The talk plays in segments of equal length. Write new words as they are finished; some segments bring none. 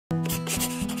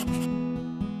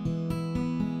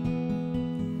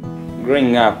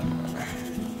Growing up,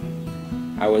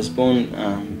 I was born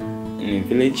in a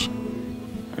village,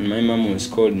 and my mom was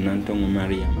called Nantongo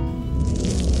Maria.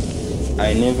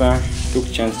 I never took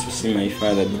chance to see my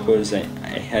father because I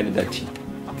heard that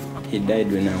he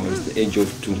died when I was the age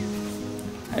of 2.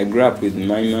 I grew up with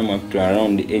my mom up to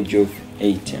around the age of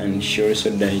 8, and she also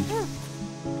died.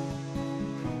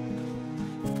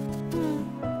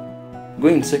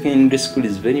 Going to secondary school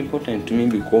is very important to me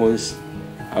because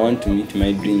I want to meet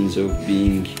my dreams of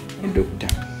being a doctor.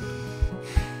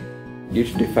 Due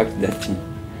to the fact that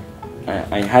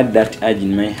I had that urge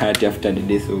in my heart after the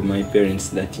death of my parents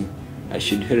that I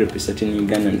should help a certain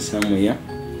Ugandan somewhere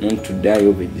not to die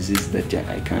of a disease that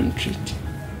I can't treat.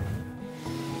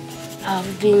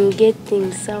 I've been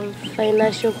getting some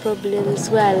financial problems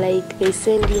where like they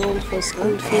send you home for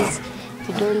school fees.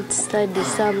 You don't study,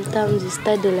 sometimes you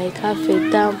study like half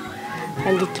a term,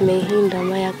 and it may hinder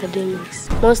my academics.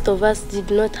 Most of us did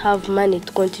not have money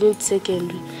to continue to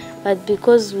secondary, but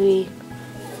because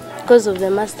of the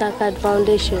Mastercard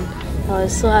Foundation, I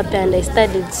was so happy and I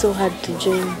studied so hard to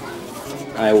join.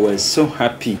 I was so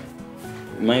happy.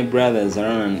 My brothers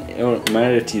around and my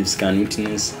relatives can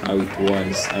witness how it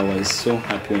was. I was so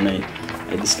happy when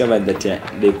I discovered that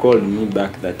they called me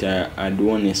back that I had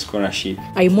won a scholarship.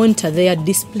 I monitor their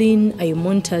discipline, I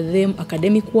monitor them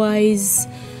academic-wise,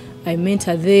 I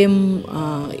mentor them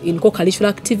in co-curricular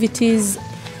activities.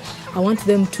 I want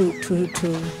them to,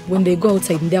 when they go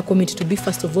outside in their community, to be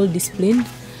first of all disciplined,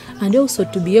 and also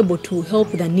to be able to help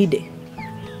the needy,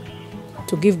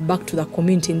 to give back to the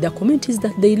community, in the communities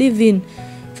that they live in.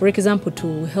 For example,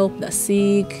 to help the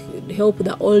sick, help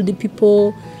the old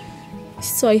people.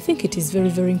 So I think it is very,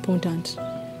 very important.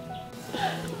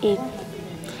 It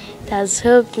has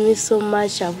helped me so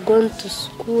much. I've gone to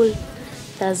school.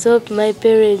 It has helped my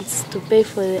parents to pay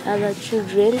for the other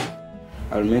children.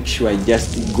 I'll make sure I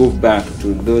just go back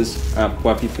to those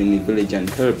poor people in the village and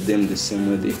help them the same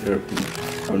way they helped me.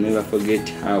 I'll never forget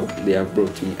how they have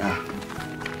brought me up.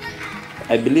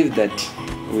 I believe that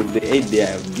with the aid they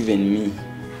have given me,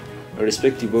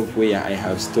 irrespective of where I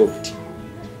have stopped,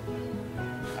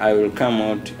 I will come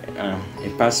out a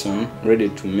person ready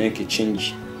to make a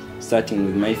change, starting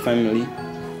with my family,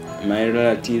 my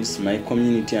relatives, my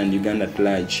community, and Uganda at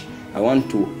large. I want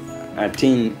to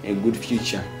attain a good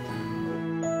future.